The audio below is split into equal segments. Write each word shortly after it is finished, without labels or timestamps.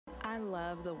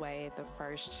love the way the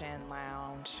First Gen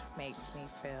Lounge makes me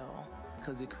feel.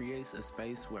 Because it creates a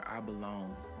space where I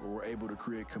belong. Where we're able to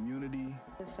create community.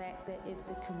 The fact that it's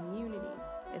a community.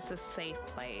 It's a safe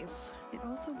place. It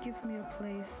also gives me a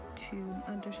place to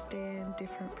understand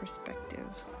different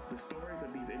perspectives. The stories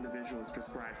of these individuals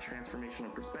prescribe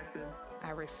transformational perspective.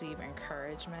 I receive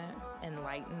encouragement,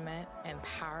 enlightenment,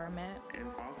 empowerment. And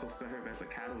also serve as a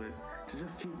catalyst to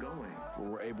just keep going. Where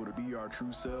we're able to be our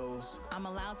true selves. I'm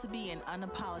allowed to be an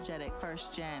unapologetic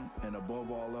first gen. And above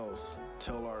all else,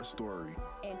 tell our story.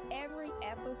 And every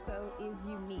episode is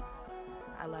unique.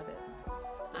 I love it.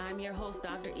 I'm your host,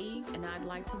 Dr. Eve, and I'd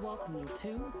like to welcome you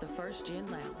to the First Gen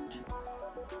Lounge.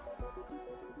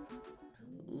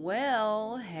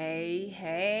 Well, hey.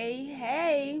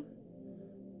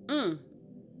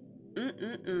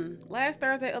 Last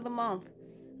Thursday of the month.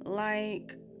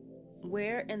 Like,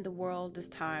 where in the world does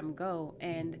time go?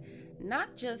 And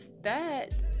not just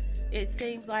that, it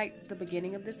seems like the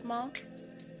beginning of this month,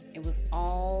 it was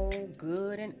all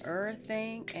good and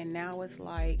everything, and now it's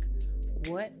like,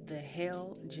 what the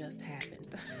hell just happened?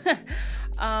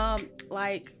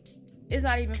 Like, it's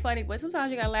not even funny, but sometimes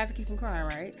you gotta laugh to keep from crying,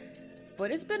 right? But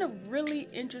it's been a really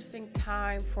interesting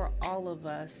time for all of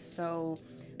us. So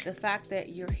the fact that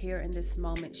you're here in this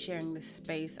moment, sharing this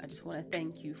space, I just want to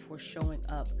thank you for showing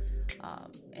up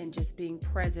and just being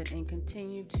present and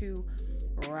continue to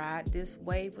ride this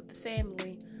wave with the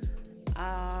family.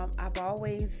 I've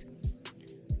always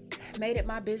made it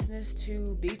my business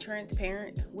to be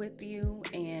transparent with you,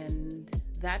 and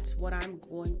that's what I'm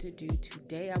going to do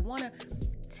today. I want to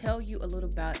tell you a little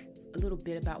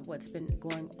bit about what's been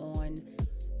going on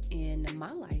in my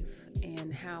life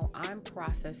and how I'm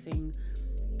processing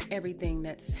everything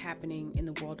that's happening in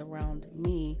the world around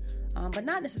me, but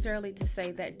not necessarily to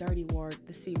say that dirty word,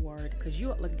 the C word, because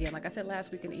you look, again, like I said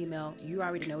last week in the email, you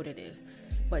already know what it is,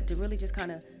 but to really just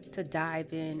kind of to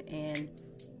dive in and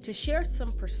to share some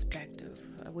perspective,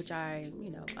 which I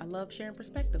love sharing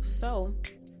perspective. So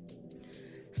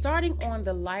starting on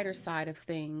the lighter side of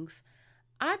things,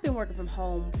 I've been working from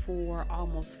home for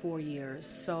almost 4 years.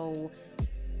 So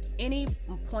any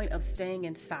point of staying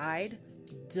inside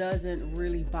doesn't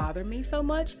really bother me so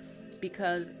much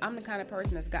because I'm the kind of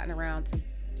person that's gotten around to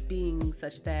being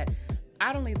such that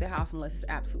I don't leave the house unless it's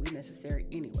absolutely necessary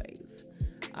anyways.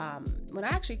 When I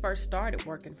actually first started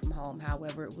working from home,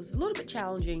 however, it was a little bit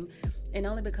challenging, and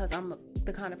only because I'm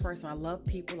the kind of person, I love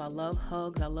people, I love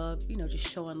hugs, I love, just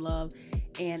showing love,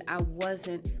 and I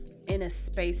wasn't in a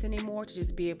space anymore to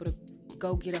just be able to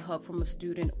go get a hug from a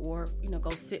student or, go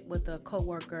sit with a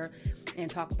coworker and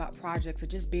talk about projects or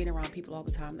just being around people all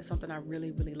the time. That's something I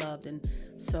really, really loved. And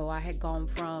so I had gone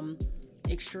from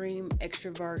extreme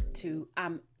extrovert to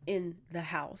I'm in the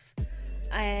house.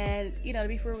 And, to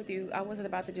be fair with you, I wasn't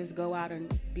about to just go out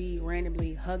and be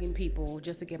randomly hugging people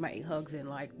just to get my 8 hugs in.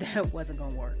 Like, that wasn't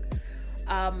going to work.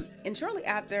 And shortly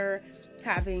after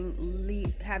having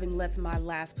left my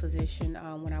last position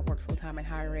when I worked full-time in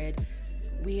higher ed,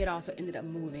 we had also ended up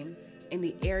moving. And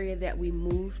the area that we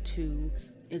moved to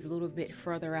is a little bit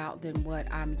further out than what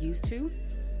I'm used to.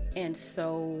 And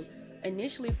so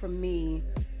initially for me,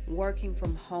 working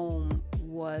from home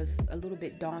was a little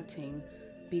bit daunting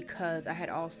because I had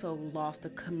also lost a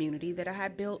community that I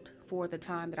had built for the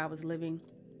time that I was living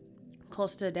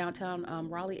close to the downtown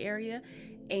Raleigh area.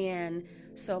 And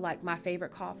so like my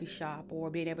favorite coffee shop or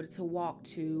being able to walk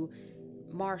to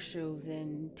Marshall's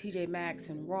and TJ Maxx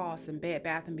and Ross and Bed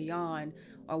Bath & Beyond,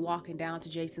 or walking down to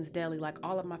Jason's Deli, like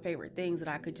all of my favorite things that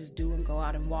I could just do and go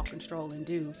out and walk and stroll and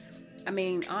do. I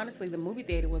mean, honestly, the movie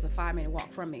theater was a 5-minute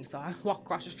walk from me. So I walk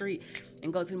across the street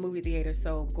and go to the movie theater.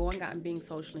 So going out and being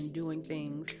social and doing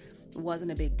things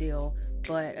wasn't a big deal.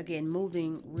 But again,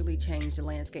 moving really changed the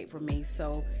landscape for me.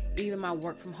 So even my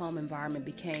work from home environment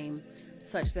became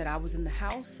such that I was in the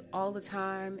house all the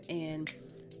time and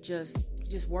just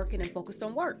working and focused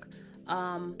on work.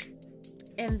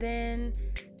 And then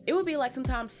it would be like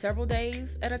sometimes several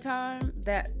days at a time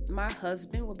that my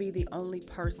husband would be the only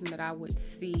person that I would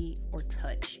see or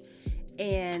touch.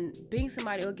 And being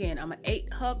somebody, again, I'm an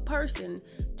 8-hug person,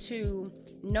 to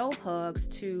no hugs,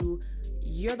 to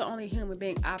you're the only human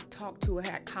being I've talked to or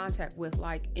had contact with,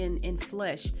 like in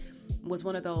flesh, was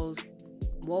one of those,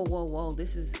 whoa,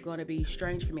 this is going to be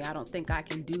strange for me. I don't think I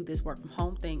can do this work from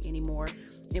home thing anymore.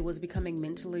 It was becoming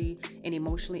mentally and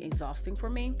emotionally exhausting for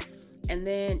me. And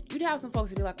then you'd have some folks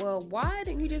that be like, well, why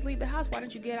didn't you just leave the house? Why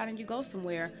didn't you get out and you go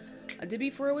somewhere? To be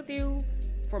for real with you,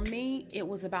 for me, it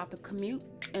was about the commute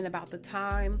and about the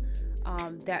time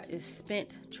that is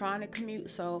spent trying to commute.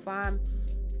 So if I'm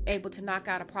able to knock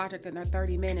out a project in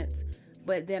 30 minutes,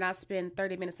 but then I spend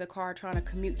 30 minutes in the car trying to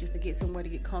commute just to get somewhere to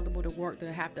get comfortable to work, that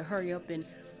I have to hurry up and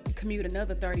commute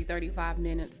another 35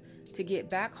 minutes to get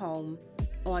back home,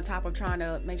 on top of trying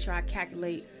to make sure I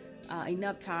calculate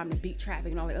enough time to beat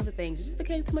traffic and all the other things. It just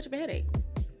became too much of a headache.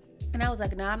 And I was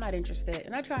like, nah, I'm not interested.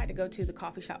 And I tried to go to the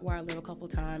coffee shop where I live a couple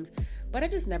of times, but I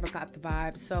just never got the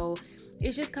vibe. So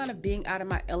it's just kind of being out of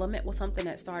my element was something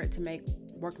that started to make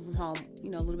working from home, a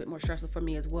little bit more stressful for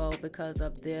me as well, because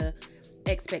of the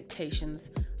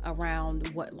expectations around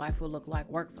what life will look like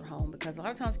work from home. Because a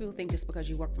lot of times people think just because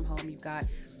you work from home, you've got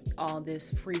all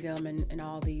this freedom and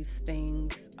all these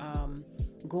things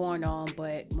going on.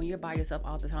 But when you're by yourself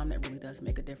all the time, that really does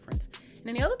make a difference. And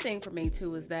then the other thing for me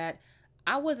too is that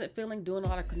I wasn't feeling doing a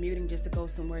lot of commuting just to go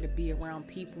somewhere to be around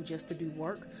people just to do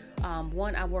work.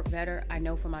 One, I work better, I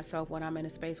know for myself, when I'm in a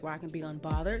space where I can be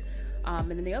unbothered.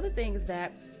 And then the other thing is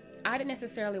that I didn't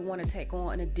necessarily want to take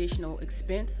on an additional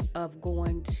expense of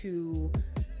going to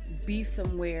be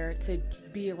somewhere to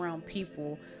be around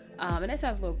people. And that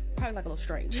sounds probably like a little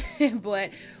strange,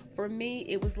 but for me,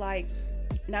 it was like,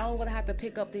 not only would I have to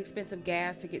pick up the expensive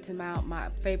gas to get to my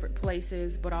favorite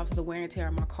places, but also the wear and tear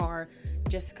on my car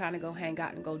just to kind of go hang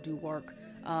out and go do work.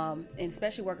 And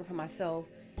especially working for myself.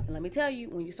 And let me tell you,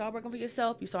 when you start working for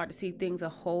yourself, you start to see things a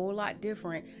whole lot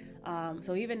different.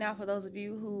 So even now, for those of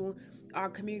you who are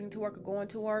commuting to work or going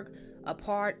to work, a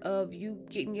part of you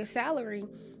getting your salary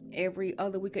every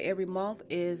other week or every month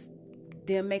is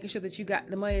them making sure that you got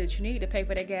the money that you need to pay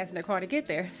for that gas in the car to get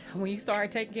there. So when you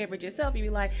start taking care of it yourself, you be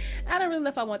like, I don't really know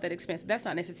if I want that expense. That's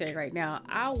not necessary right now.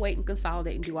 I'll wait and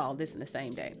consolidate and do all this in the same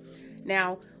day.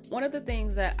 Now, one of the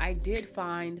things that I did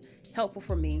find helpful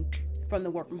for me from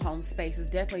the work from home space is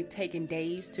definitely taking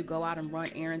days to go out and run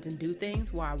errands and do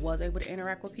things where I was able to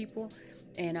interact with people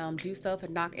and do stuff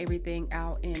and knock everything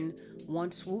out in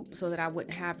one swoop, so that I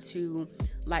wouldn't have to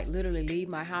literally leave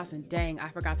my house and dang, I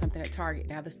forgot something at Target.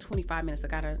 Now there's 25 minutes I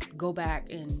gotta go back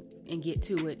and get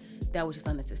to it. That was just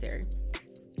unnecessary.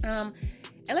 And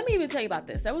let me even tell you about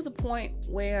this. There was a point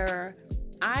where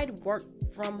I'd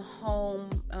worked from home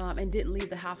and didn't leave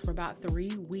the house for about 3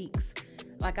 weeks.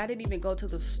 I didn't even go to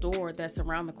the store that's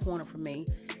around the corner from me.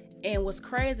 And what's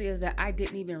crazy is that I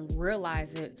didn't even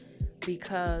realize it,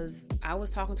 because I was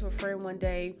talking to a friend one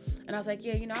day and I was like,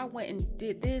 yeah, I went and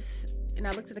did this, and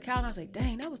I looked at the calendar and I was like,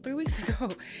 dang, that was 3 weeks ago.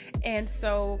 And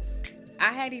so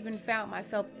I had even found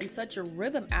myself in such a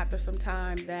rhythm after some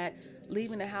time that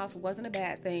leaving the house wasn't a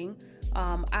bad thing.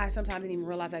 I sometimes didn't even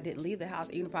realize I didn't leave the house,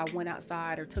 even if I went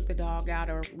outside or took the dog out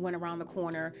or went around the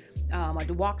corner or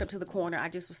walked up to the corner. I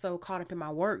just was so caught up in my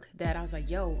work that I was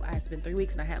like, yo, it's been 3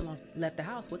 weeks and I hadn't left the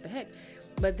house. What the heck?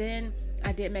 But then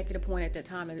I did make it a point at that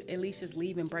time to at least just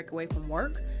leave and break away from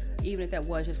work, even if that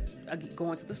was just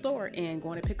going to the store and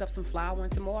going to pick up some flour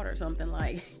and some water or something,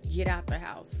 get out the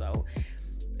house. So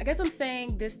I guess I'm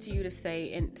saying this to you to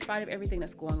say, in spite of everything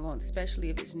that's going on, especially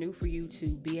if it's new for you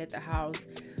to be at the house,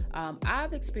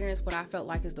 I've experienced what I felt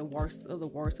like is the worst of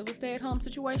a stay-at-home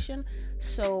situation.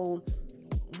 So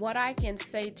what I can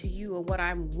say to you, or what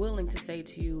I'm willing to say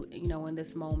to you, in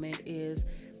this moment, is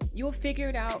you'll figure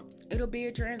it out. It'll be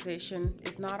a transition.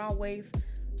 It's not always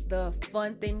the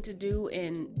fun thing to do,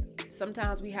 and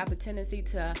sometimes we have a tendency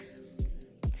to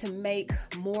make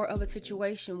more of a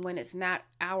situation when it's not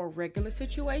our regular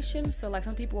situation. So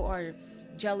some people are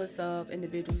jealous of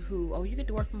individuals who, you get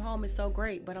to work from home, it's so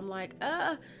great. But I'm like,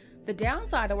 the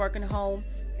downside of working at home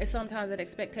is sometimes that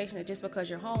expectation that just because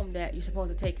you're home that you're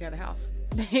supposed to take care of the house.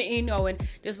 And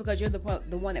just because you're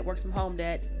the one that works from home,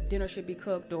 that dinner should be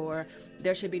cooked or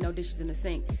there should be no dishes in the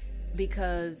sink.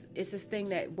 Because it's this thing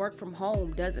that work from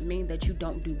home doesn't mean that you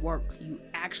don't do work. You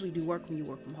actually do work when you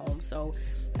work from home. So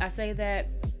I say that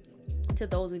to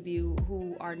those of you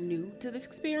who are new to this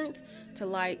experience,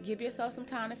 to give yourself some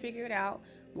time to figure it out.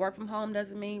 Work from home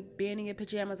doesn't mean being in your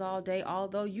pajamas all day,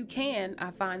 although you can.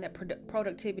 I find that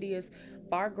productivity is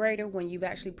far greater when you've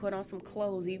actually put on some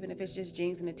clothes, even if it's just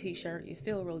jeans and a t-shirt. You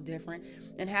feel real different,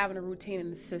 and having a routine in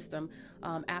the system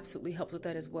absolutely helps with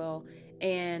that as well.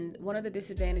 And one of the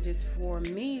disadvantages for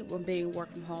me when being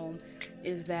work from home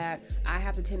is that I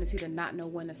have the tendency to not know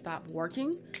when to stop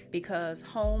working, because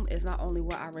home is not only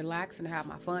where I relax and have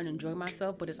my fun and enjoy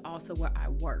myself, but it's also where I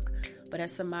work. But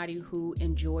as somebody who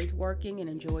enjoys working and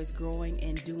enjoys growing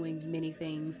and doing many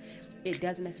things, it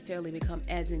doesn't necessarily become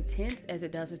as intense as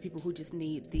it does for people who just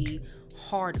need the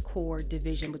hardcore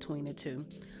division between the two.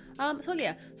 So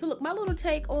look, my little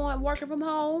take on working from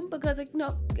home, because,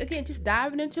 again, just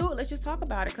diving into it, let's just talk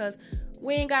about it, because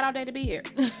we ain't got all day to be here.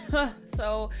 But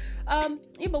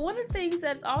one of the things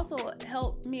that's also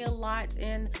helped me a lot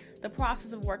in the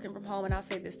process of working from home, and I'll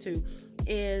say this too,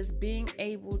 is being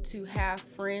able to have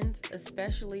friends,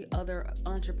 especially other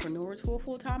entrepreneurs who are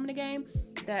full-time in the game,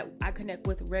 that I connect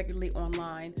with regularly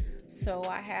online. So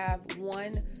I have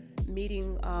one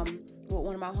meeting with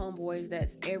one of my homeboys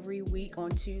that's every week on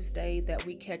Tuesday that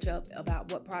we catch up about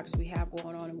what projects we have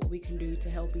going on and what we can do to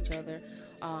help each other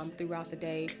throughout the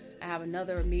day. I have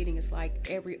another meeting, it's like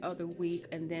every other week,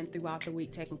 and then throughout the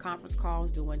week taking conference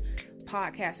calls, doing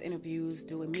podcast interviews,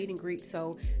 doing meet and greets.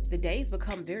 So the days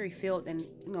become very filled, and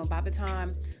by the time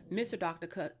Mr.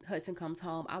 Dr. Hudson comes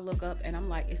home, I look up and I'm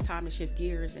like, it's time to shift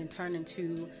gears and turn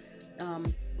into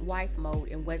wife mode.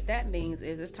 And what that means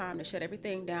is it's time to shut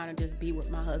everything down and just be with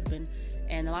my husband.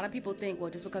 And a lot of people think, well,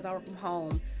 just because I work from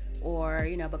home, or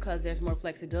because there's more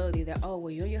flexibility, that you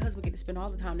and your husband get to spend all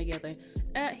the time together.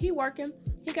 He working,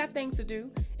 he got things to do.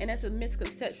 And that's a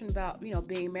misconception about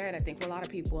being married. I think for a lot of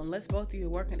people, unless both of you are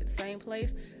working at the same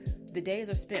place, the days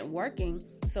are spent working.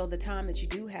 So the time that you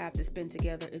do have to spend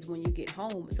together is when you get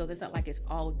home. So it's not like it's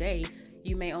all day.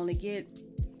 You may only get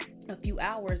a few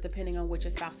hours depending on what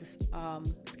your spouse's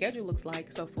schedule looks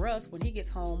like. So for us, when he gets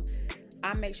home,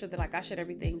 I make sure that I shut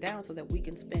everything down so that we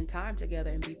can spend time together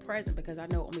and be present, because I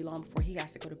know it won't be long before he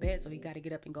has to go to bed, so he got to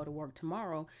get up and go to work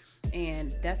tomorrow.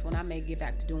 And that's when I may get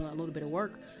back to doing a little bit of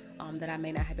work that I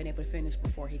may not have been able to finish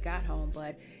before he got home.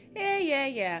 But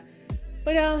yeah.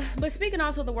 But speaking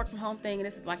also of the work from home thing, and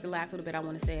this is like the last little bit I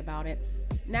want to say about it.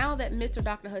 Now that Mr.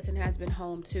 Dr. Hudson has been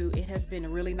home too, it has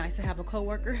been really nice to have a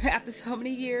coworker after so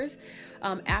many years.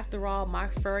 After all, my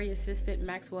furry assistant,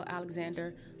 Maxwell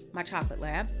Alexander, my chocolate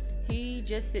lab, he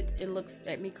just sits and looks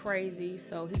at me crazy,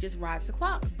 so he just rides the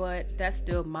clock, but that's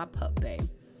still my pup babe.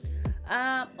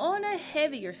 On a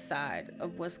heavier side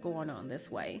of what's going on this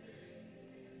way,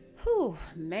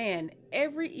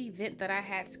 every event that I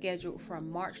had scheduled from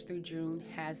March through June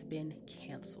has been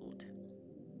canceled.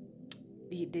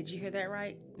 Did you hear that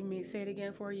right? Let me say it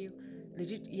again for you. Did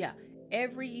you? Yeah.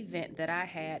 Every event that I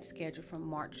had scheduled from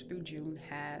March through June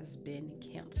has been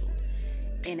canceled.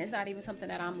 And it's not even something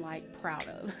that I'm proud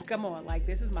of. Come on,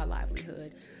 this is my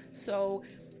livelihood. So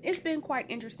it's been quite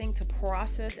interesting to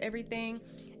process everything,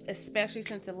 especially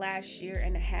since the last year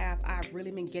and a half, I've really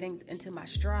been getting into my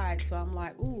stride. So I'm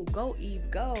like, ooh, go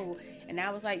Eve, go. And I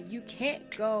was like, you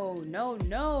can't go.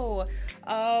 No.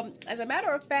 As a matter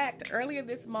of fact, earlier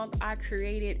this month, I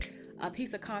created a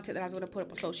piece of content that I was going to put up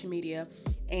on social media.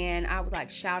 And I was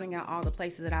shouting out all the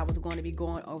places that I was going to be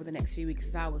going over the next few weeks,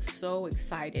 because I was so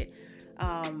excited.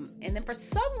 And then for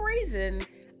some reason,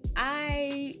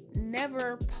 I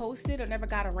never posted or never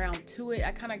got around to it.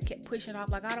 I kind of kept pushing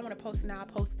off, I don't want to post it now. I'll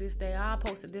post it this day. I'll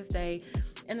post it this day.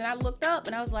 And then I looked up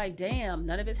and I was like, damn,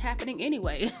 none of it's happening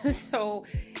anyway. So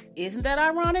isn't that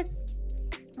ironic?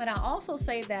 But I also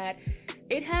say that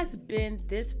it has been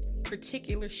this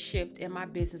particular shift in my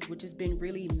business, which has been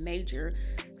really major,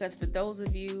 because for those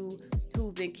of you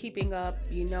who've been keeping up,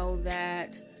 you know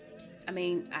that,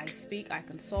 I speak, I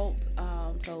consult,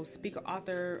 so speaker,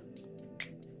 author,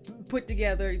 put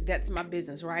together, that's my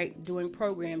business, right? Doing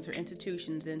programs for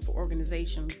institutions and for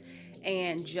organizations.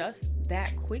 And just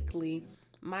that quickly,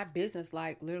 my business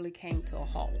literally came to a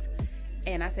halt.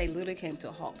 And I say literally came to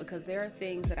a halt because there are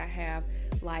things that I have,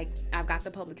 I've got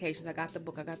the publications, I got the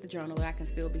book, I got the journal that I can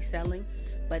still be selling,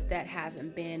 but that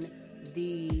hasn't been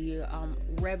the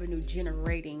revenue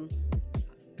generating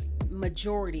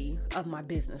majority of my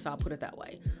business, I'll put it that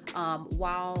way.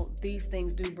 While these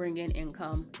things do bring in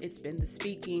income, it's been the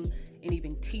speaking and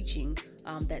even teaching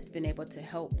that's been able to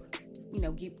help,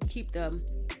 keep the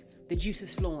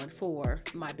juices flowing for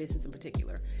my business in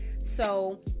particular.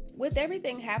 So with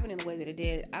everything happening the way that it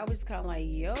did, I was kind of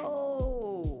like,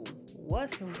 yo,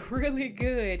 what's really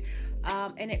good?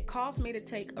 And it caused me to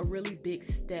take a really big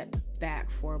step back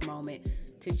for a moment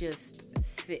to just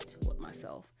sit with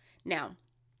myself. Now,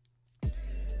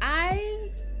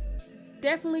 I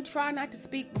definitely try not to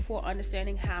speak before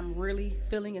understanding how I'm really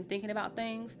feeling and thinking about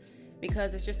things,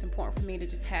 because it's just important for me to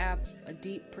just have a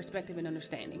deep perspective and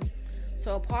understanding.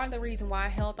 So part of the reason why I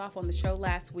held off on the show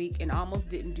last week and almost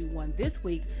didn't do one this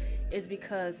week is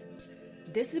because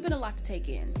this has been a lot to take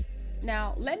in.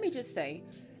 Now, let me just say,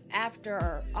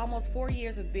 after almost 4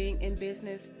 years of being in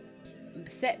business,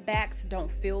 setbacks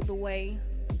don't feel the way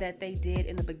that they did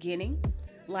in the beginning.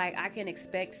 I can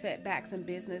expect setbacks in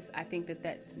business. I think that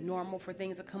that's normal for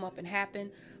things to come up and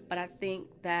happen. But I think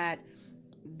that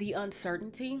the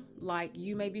uncertainty,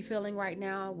 you may be feeling right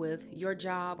now with your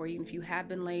job, or even if you have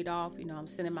been laid off, I'm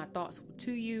sending my thoughts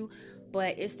to you.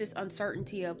 But it's this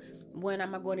uncertainty of, when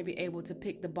am I going to be able to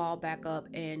pick the ball back up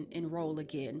and roll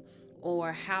again?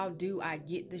 Or how do I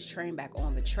get this train back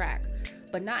on the track?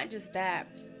 But not just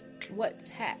that, what's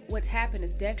happened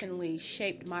has definitely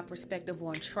shaped my perspective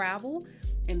on travel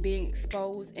and being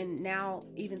exposed, and now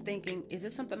even thinking, is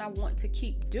this something I want to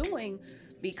keep doing?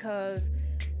 Because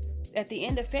at the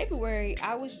end of February,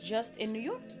 I was just in New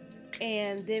York,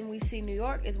 and then we see New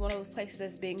York is one of those places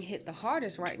that's being hit the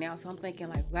hardest right now. So I'm thinking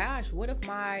like, gosh, what if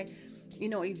my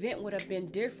event would have been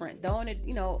different? Though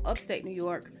in upstate New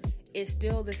York, it's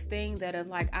still this thing that of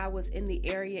like I was in the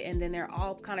area, and then there are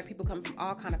all kind of people coming from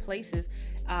all kind of places,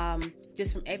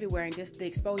 just from everywhere, and just the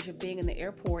exposure of being in the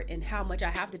airport and how much I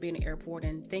have to be in the airport,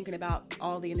 and thinking about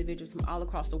all the individuals from all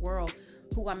across the world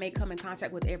who I may come in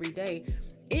contact with every day.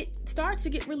 It starts to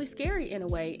get really scary in a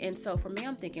way. And so for me,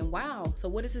 I'm thinking, wow, so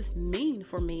what does this mean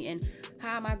for me, and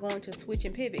how am I going to switch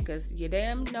and pivot? Because you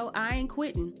damn know I ain't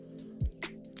quitting.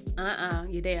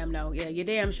 You damn know. Yeah, you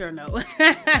damn sure know.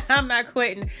 I'm not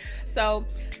quitting. So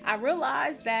I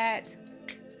realized that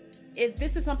if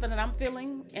this is something that I'm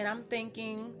feeling, and I'm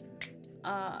thinking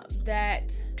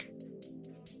that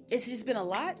it's just been a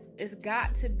lot, it's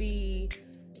got to be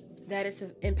that it's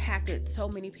impacted so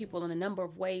many people in a number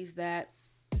of ways that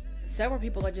several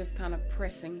people are just kind of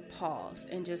pressing pause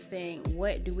and just saying,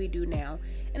 what do we do now?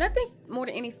 And I think more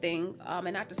than anything,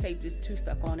 and not to say just too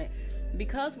stuck on it,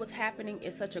 because what's happening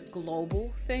is such a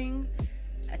global thing,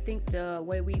 I think the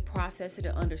way we process it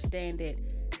and understand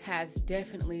it has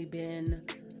definitely been,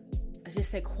 let's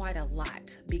just say, quite a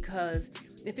lot. Because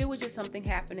if it was just something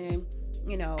happening,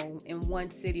 in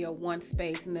one city or one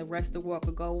space, and the rest of the world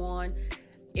could go on,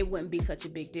 it wouldn't be such a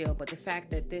big deal. But the fact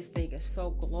that this thing is so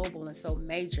global and so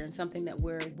major, and something that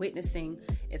we're witnessing,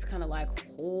 it's kind of like,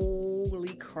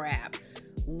 holy crap,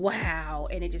 wow.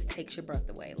 And it just takes your breath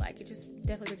away. Like, it just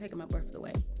definitely been taking my breath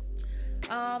away.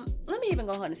 Let me even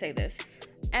go ahead and say this.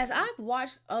 As I've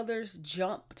watched others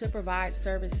jump to provide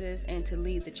services and to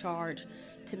lead the charge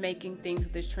to making things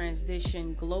with this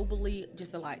transition globally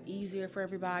just a lot easier for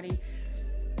everybody,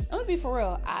 I'm gonna be for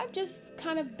real, I've just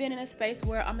kind of been in a space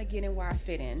where I'm gonna get in where I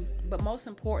fit in. But most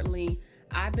importantly,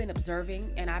 I've been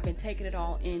observing, and I've been taking it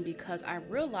all in, because I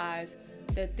realize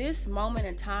that this moment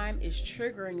in time is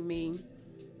triggering me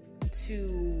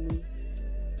to,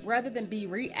 rather than be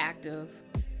reactive,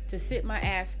 to sit my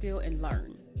ass still and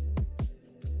learn.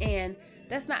 And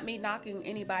that's not me knocking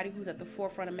anybody who's at the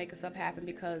forefront of making stuff happen,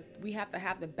 because we have to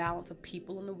have the balance of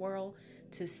people in the world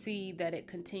to see that it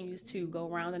continues to go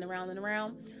round and around and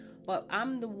around. But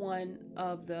I'm the one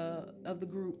of the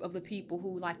group of the people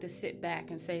who like to sit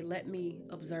back and say, let me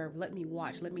observe, let me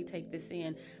watch, let me take this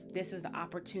in. This is the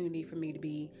opportunity for me to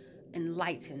be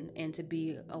enlightened and to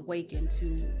be awakened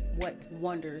to what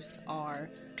wonders are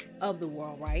of the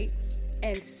world, right?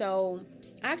 And so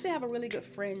I actually have a really good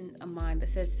friend of mine that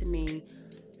says to me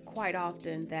quite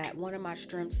often that one of my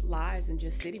strengths lies in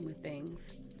just sitting with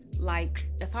things. Like,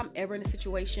 if I'm ever in a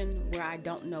situation where I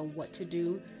don't know what to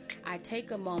do, I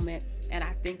take a moment and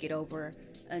I think it over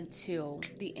until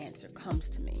the answer comes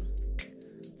to me.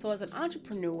 So as an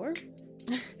entrepreneur,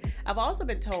 I've also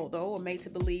been told, though, or made to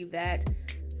believe that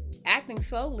acting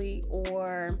slowly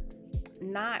or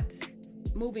not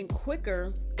moving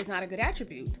quicker is not a good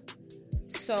attribute.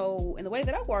 So in the way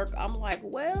that I work, I'm like,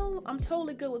 well, I'm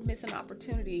totally good with missing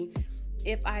opportunity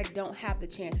if I don't have the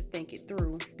chance to think it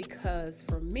through. Because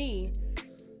for me,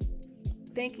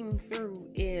 thinking through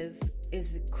is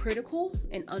critical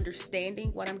in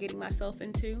understanding what I'm getting myself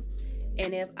into.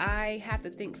 And if I have to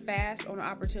think fast on an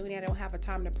opportunity, I don't have a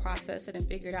time to process it and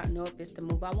figure it out and know if it's the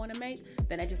move I want to make,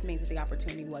 then that just means that the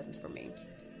opportunity wasn't for me.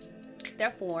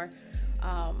 Therefore,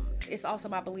 it's also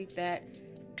my belief that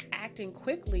acting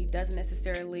quickly doesn't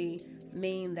necessarily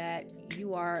mean that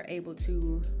you are able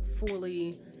to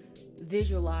fully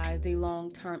visualize the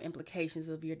long-term implications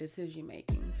of your decision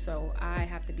making. So I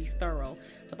have to be thorough.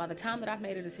 So by the time that I've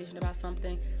made a decision about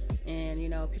something, and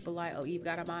people like, oh, you've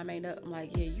got a mind made up, I'm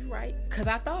like, yeah, you're right, because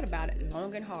I thought about it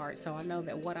long and hard. So I know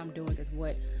that what I'm doing is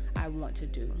what I want to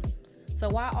do. So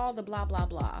why all the blah blah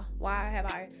blah? Why have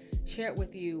I shared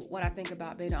with you what I think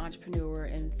about being an entrepreneur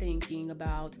and thinking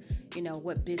about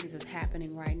what business is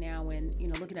happening right now,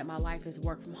 and looking at my life as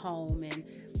work from home, and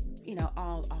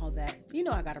all that.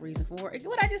 I got a reason for it.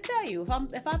 What I just tell you,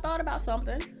 if I thought about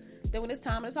something, then when it's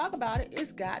time to talk about it,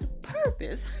 it's got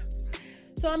purpose.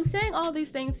 So I'm saying all these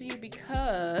things to you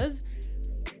because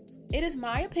it is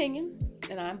my opinion,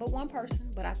 and I'm but one person,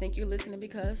 but I think you're listening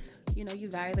because you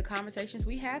value the conversations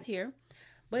we have here.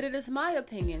 But it is my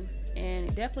opinion, and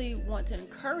definitely want to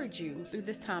encourage you through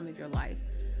this time of your life,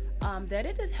 that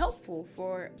it is helpful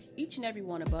for each and every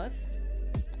one of us,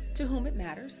 to whom it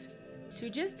matters, to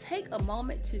just take a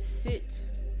moment to sit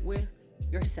with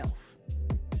yourself.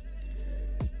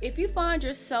 If you find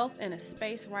yourself in a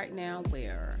space right now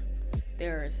where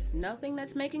there's nothing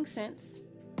that's making sense,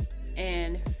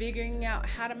 and figuring out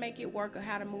how to make it work or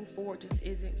how to move forward just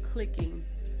isn't clicking.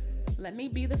 Let me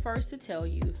be the first to tell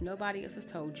you, if nobody else has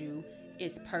told you,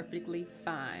 it's perfectly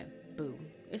fine. Boo.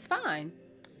 It's fine.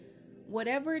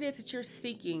 Whatever it is that you're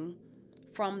seeking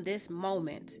from this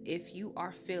moment, if you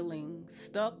are feeling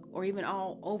stuck or even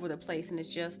all over the place and it's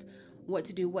just what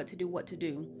to do,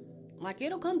 like,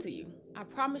 it'll come to you. I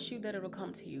promise you that it'll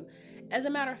come to you. As a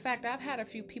matter of fact, I've had a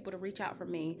few people to reach out for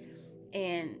me,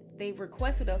 and they've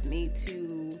requested of me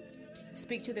to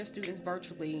speak to their students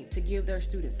virtually, to give their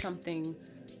students something,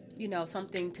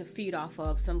 something to feed off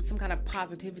of, some kind of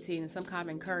positivity and some kind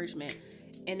of encouragement.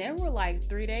 And there were like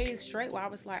 3 days straight where I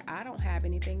was like, I don't have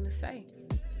anything to say.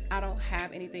 I don't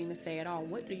have anything to say at all.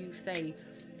 What do you say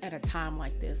at a time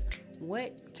like this?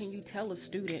 What can you tell a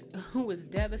student who is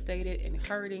devastated and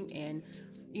hurting, and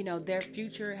their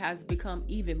future has become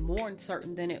even more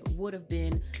uncertain than it would have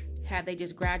been had they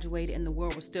just graduated and the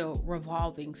world was still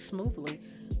revolving smoothly?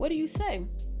 What do you say?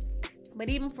 But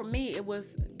even for me, it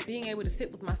was being able to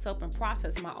sit with myself and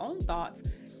process my own thoughts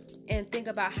and think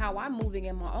about how I'm moving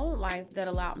in my own life that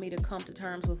allowed me to come to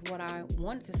terms with what I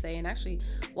wanted to say. And actually,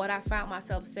 what I found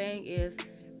myself saying is,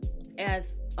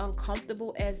 as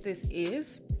uncomfortable as this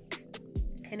is,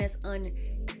 and as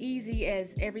uneasy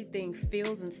as everything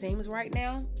feels and seems right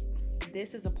now,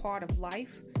 this is a part of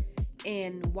life.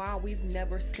 And while we've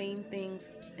never seen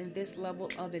things in this level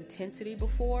of intensity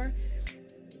before,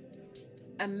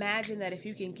 imagine that if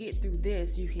you can get through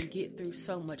this, you can get through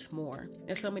so much more.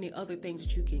 There's so many other things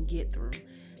that you can get through.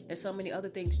 There's so many other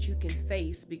things that you can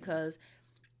face, because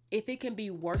if it can be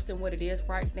worse than what it is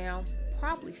right now,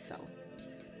 probably so.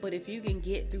 But if you can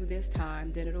get through this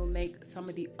time, then it'll make some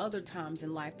of the other times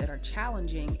in life that are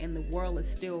challenging and the world is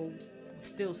still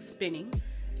spinning,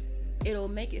 it'll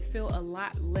make it feel a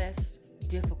lot less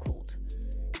difficult.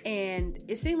 And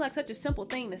it seemed like such a simple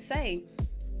thing to say,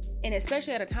 and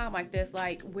especially at a time like this,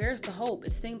 like, where's the hope?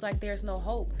 It seems like there's no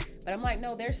hope. But I'm like,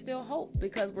 no, there's still hope,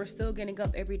 because we're still getting up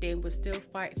every day. We're still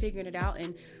figuring it out,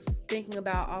 and thinking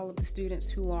about all of the students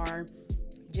who are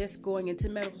just going into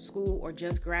medical school or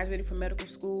just graduated from medical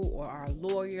school, or our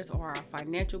lawyers or our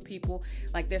financial people.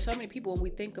 Like, there's so many people, when we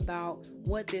think about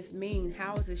what this means,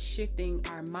 how is this shifting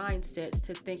our mindsets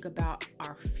to think about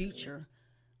our future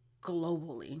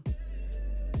globally?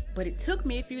 But it took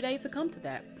me a few days to come to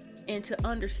that and to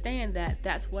understand that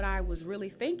that's what I was really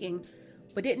thinking,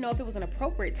 but didn't know if it was an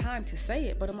appropriate time to say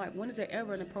it. But I'm like, when is there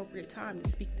ever an appropriate time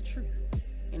to speak the truth?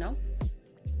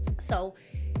 So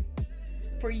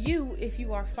for you, if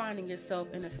you are finding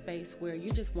yourself in a space where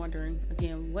you're just wondering,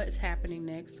 again, what's happening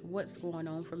next? What's going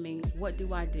on for me? What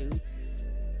do I do?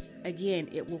 Again,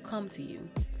 it will come to you.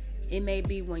 It may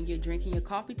be when you're drinking your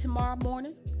coffee tomorrow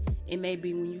morning. It may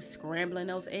be when you're scrambling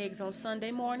those eggs on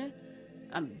Sunday morning.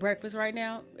 Breakfast right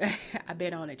now. I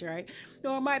bet on it, right?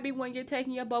 Or it might be when you're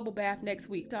taking your bubble bath next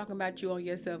week, talking about you on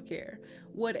your self-care.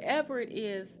 Whatever it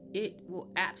is, it will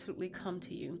absolutely come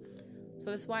to you.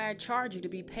 So that's why I charge you to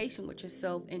be patient with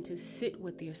yourself and to sit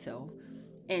with yourself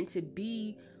and to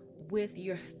be with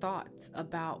your thoughts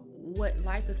about what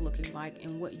life is looking like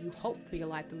and what you hope for your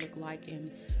life to look like,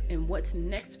 and what's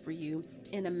next for you,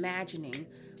 and imagining,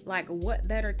 like, what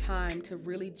better time to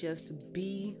really just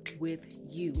be with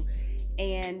you.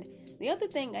 And the other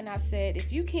thing, and I said,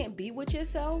 if you can't be with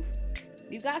yourself,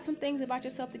 you got some things about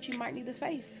yourself that you might need to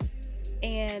face.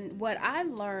 And what I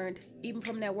learned, even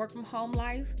from that work from home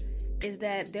life, is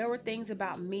that there were things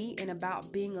about me and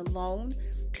about being alone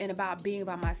and about being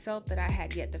by myself that I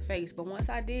had yet to face. But once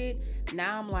I did,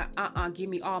 now I'm like, give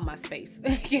me all my space.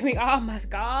 Give me all my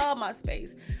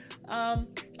space.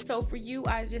 So for you,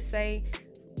 I just say,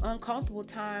 uncomfortable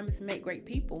times make great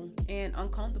people, and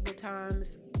uncomfortable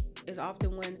times is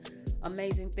often when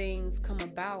amazing things come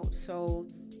about. So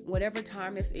whatever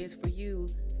time this is for you,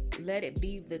 let it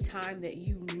be the time that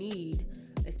you need,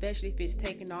 especially if it's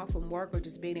taking off from work or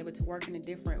just being able to work in a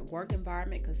different work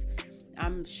environment, because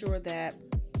I'm sure that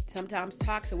sometimes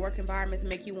toxic work environments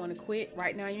make you want to quit.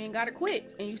 Right now, you ain't got to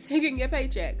quit, and you still can get a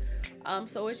paycheck.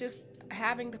 So it's just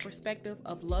having the perspective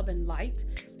of love and light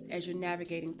as you're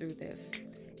navigating through this.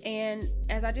 And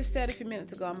as I just said a few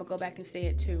minutes ago, I'm going to go back and say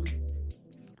it too,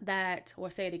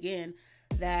 say it again,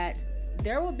 that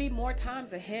there will be more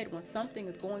times ahead when something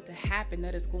is going to happen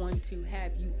that is going to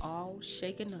have you all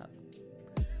shaken up.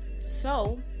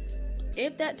 So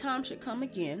if that time should come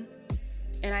again,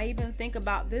 and I even think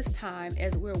about this time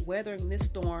as we're weathering this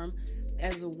storm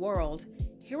as a world,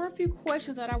 here are a few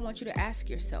questions that I want you to ask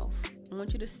yourself. I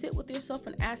want you to sit with yourself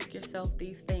and ask yourself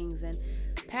these things, and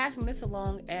passing this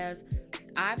along as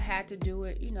I've had to do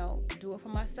it for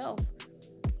myself.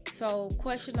 So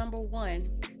question number 1,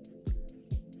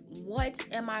 what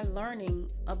am I learning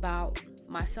about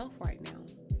myself right now?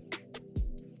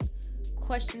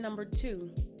 Question number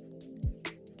 2,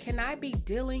 can I be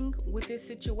dealing with this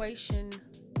situation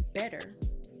better?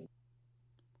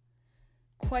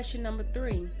 Question number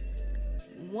 3,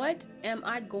 what am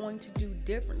I going to do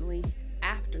differently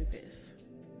after this?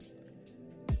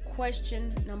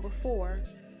 Question number 4,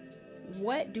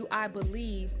 what do I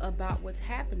believe about what's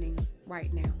happening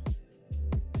right now?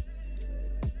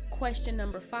 Question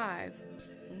number 5,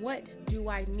 what do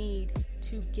I need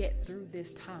to get through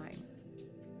this time?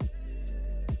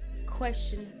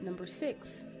 Question number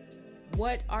 6,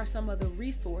 what are some of the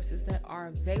resources that are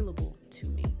available to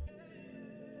me?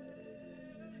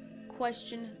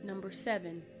 Question number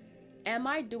 7, am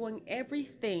I doing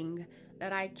everything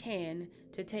that I can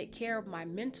to take care of my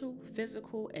mental,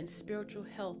 physical, and spiritual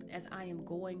health as I am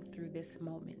going through this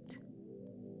moment?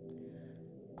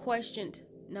 Question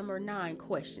number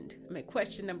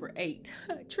 8,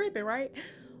 tripping, right?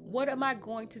 What am I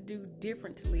going to do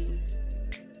differently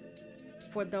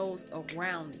for those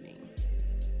around me?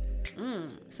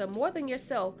 So more than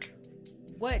yourself,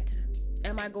 what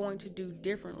am I going to do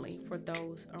differently for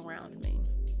those around me?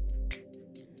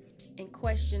 And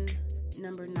question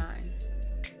number 9,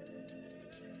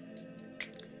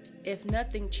 if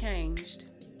nothing changed,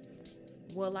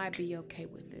 will I be okay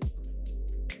with it?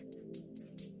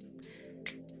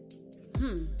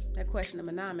 That question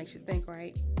number 9 makes you think,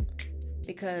 right?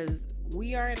 Because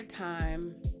we are at a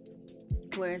time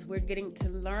where we're getting to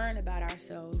learn about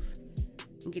ourselves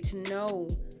and get to know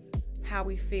how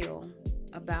we feel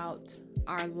about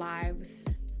our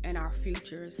lives and our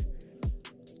futures.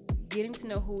 Getting to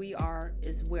know who we are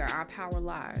is where our power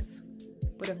lies.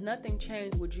 But if nothing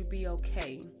changed, would you be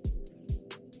okay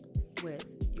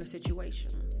with your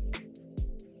situation?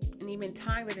 And even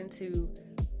tying it into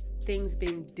things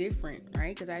being different,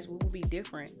 right? Because as we will be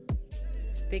different,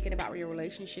 thinking about your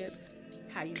relationships,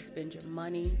 how you spend your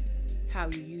money, how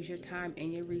you use your time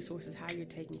and your resources, how you're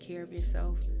taking care of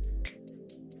yourself.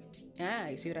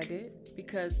 You see what I did?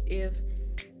 Because if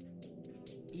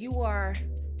you are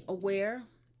aware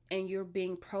and you're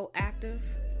being proactive,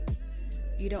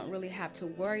 you don't really have to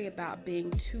worry about being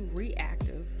too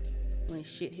reactive when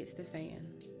shit hits the fan.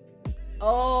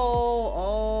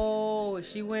 Oh,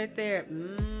 she went there.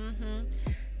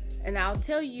 And I'll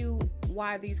tell you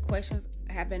why these questions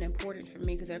have been important for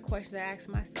me, because they're questions I ask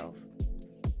myself.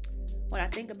 When I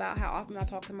think about how often I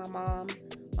talk to my mom,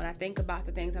 when I think about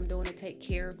the things I'm doing to take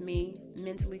care of me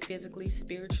mentally, physically,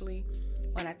 spiritually,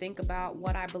 when I think about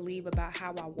what I believe about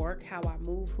how I work, how I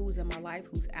move, who's in my life,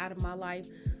 who's out of my life,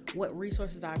 what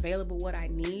resources are available, what I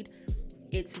need,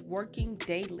 it's working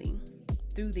daily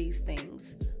through these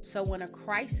things. So when a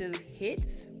crisis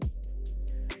hits,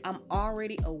 I'm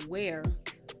already aware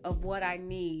of what I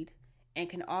need and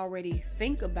can already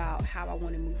think about how I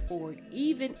want to move forward,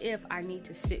 even if I need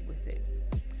to sit with it.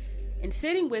 And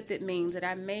sitting with it means that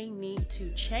I may need to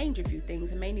change a few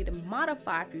things. I may need to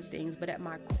modify a few things, but at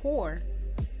my core,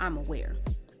 I'm aware.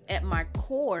 At my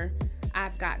core,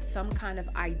 I've got some kind of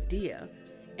idea,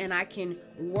 and I can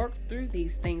work through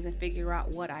these things and figure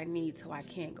out what I need so I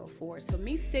can go forward. So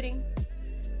me sitting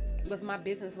with my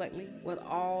business lately, with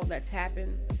all that's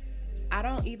happened, I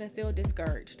don't even feel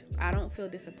discouraged. I don't feel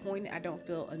disappointed. I don't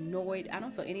feel annoyed. I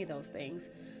don't feel any of those things.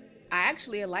 I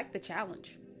actually like the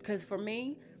challenge, because for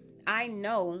me, I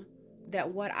know that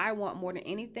what I want more than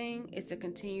anything is to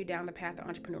continue down the path of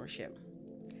entrepreneurship.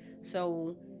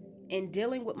 So in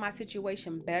dealing with my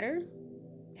situation better,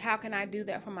 how can I do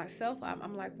that for myself?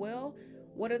 I'm like, well,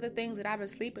 what are the things that I've been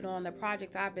sleeping on, the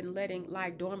projects I've been letting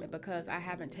lie dormant because I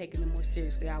haven't taken them more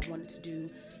seriously? I wanted to do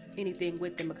anything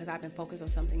with them because I've been focused on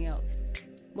something else.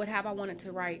 What have I wanted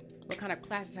to write? What kind of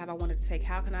classes have I wanted to take?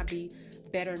 How can I be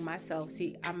better in myself?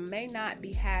 See, I may not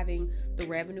be having the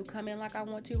revenue come in like I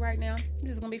want to right now. This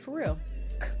is gonna be for real.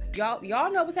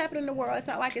 Y'all know what's happening in the world. It's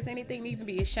not like it's anything to even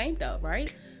be ashamed of,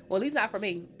 right? Well, at least not for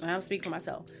me. I'm speaking for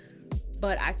myself.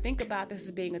 But I think about this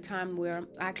as being a time where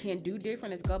I can do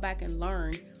different, is go back and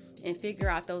learn and figure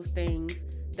out those things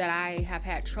that I have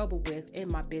had trouble with in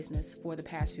my business for the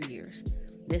past few years.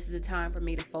 This is a time for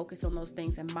me to focus on those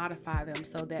things and modify them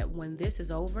so that when this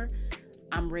is over,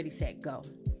 I'm ready, set, go.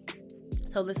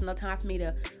 So listen, no time for me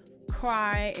to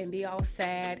cry and be all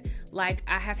sad. Like,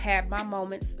 I have had my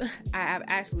moments. I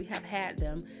actually have had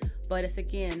them. But it's,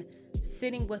 again,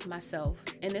 sitting with myself.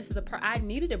 And this is I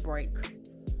needed a break.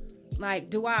 Like,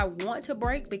 do I want to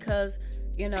break? Because,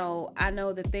 I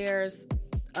know that there's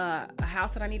a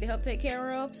house that I need to help take care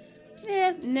of.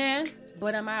 Nah.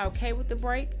 But am I okay with the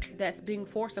break? that's being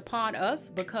forced upon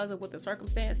us because of what the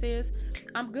circumstance is,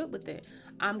 I'm good with it.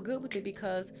 I'm good with it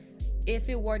because if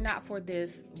it were not for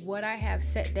this, would I have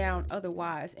sat down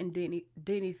otherwise and did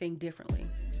anything differently?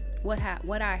 What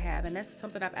I have, and that's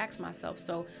something I've asked myself.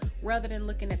 So rather than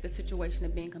looking at the situation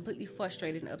and being completely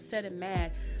frustrated and upset and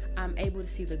mad, I'm able to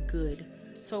see the good.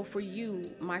 So for you,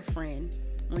 my friend,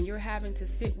 when you're having to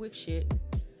sit with shit,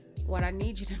 what I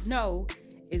need you to know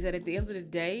is that at the end of the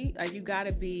day, you got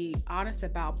to be honest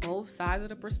about both sides of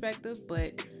the perspective,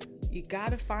 but you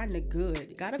got to find the good.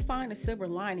 You got to find the silver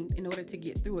lining in order to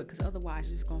get through it, because otherwise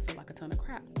it's just going to feel like a ton of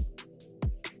crap.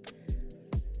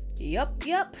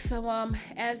 Yep. So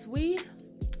as we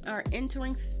are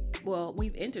entering,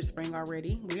 we've entered spring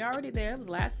already. We're already there. It was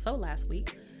last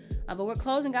week. But we're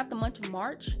closing out the month of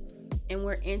March, and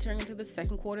we're entering into the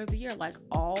second quarter of the year, like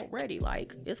already.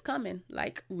 Like it's coming.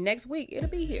 Like next week, it'll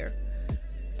be here.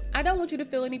 I don't want you to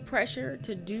feel any pressure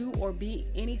to do or be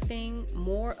anything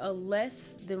more or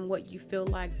less than what you feel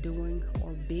like doing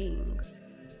or being.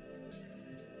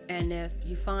 And if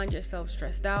you find yourself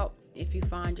stressed out, if you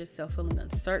find yourself feeling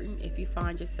uncertain, if you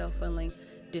find yourself feeling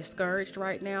discouraged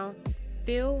right now,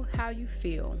 feel how you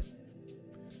feel,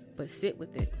 but sit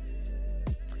with it.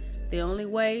 The only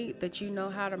way that you know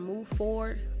how to move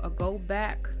forward or go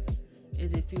back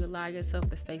is if you allow yourself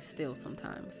to stay still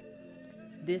sometimes.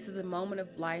 This is a moment of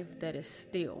life that is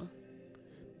still,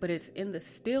 but it's in the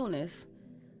stillness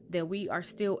that we are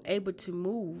still able to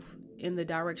move in the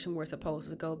direction we're supposed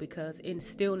to go, because in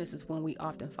stillness is when we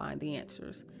often find the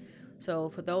answers. So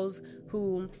for those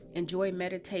who enjoy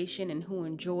meditation and who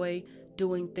enjoy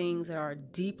doing things that are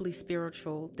deeply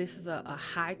spiritual, this is a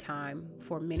high time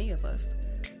for many of us,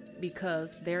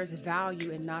 because there's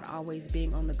value in not always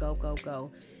being on the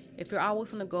go. If you're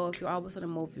always on the go, if you're always on the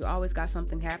move, you always got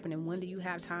something happening, when do you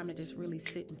have time to just really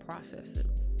sit and process it?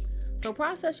 So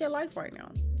process your life right now.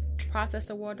 Process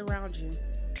the world around you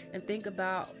and think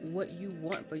about what you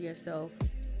want for yourself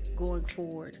going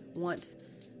forward. Once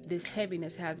this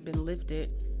heaviness has been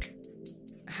lifted,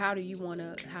 how do you want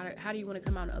to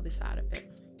come out on the other side of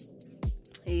it?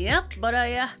 Yep, but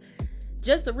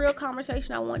just a real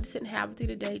conversation I wanted to sit and have with you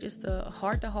today. Just a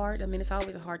heart to heart. I mean, it's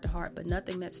always a heart to heart, but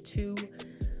nothing that's too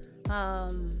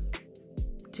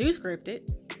scripted.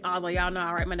 Although y'all know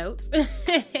I write my notes,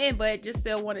 but just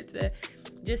still wanted to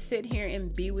just sit here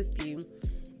and be with you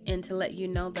and to let you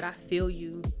know that I feel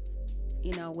you,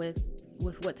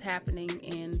 with what's happening,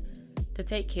 and to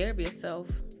take care of yourself,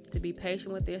 to be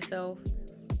patient with yourself,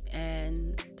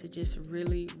 and to just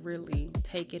really, really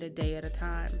take it a day at a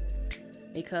time.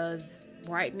 Because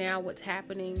right now what's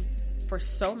happening for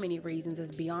so many reasons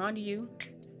is beyond you.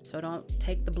 So don't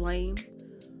take the blame.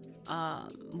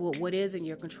 What is in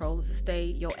your control is to stay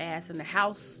your ass in the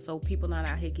house so people not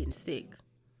out here getting sick.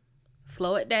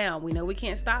 Slow it down. We know we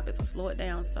can't stop it, so slow it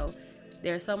down. So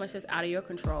there's so much that's out of your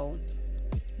control.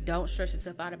 Don't stress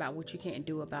yourself out about what you can't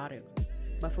do about it.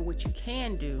 But for what you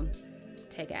can do,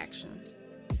 take action.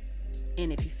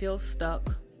 And if you feel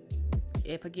stuck,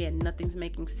 if again nothing's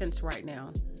making sense right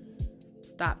now,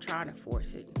 stop trying to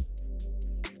force it.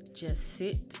 Just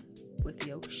sit with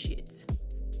your shit.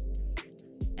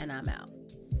 And I'm out.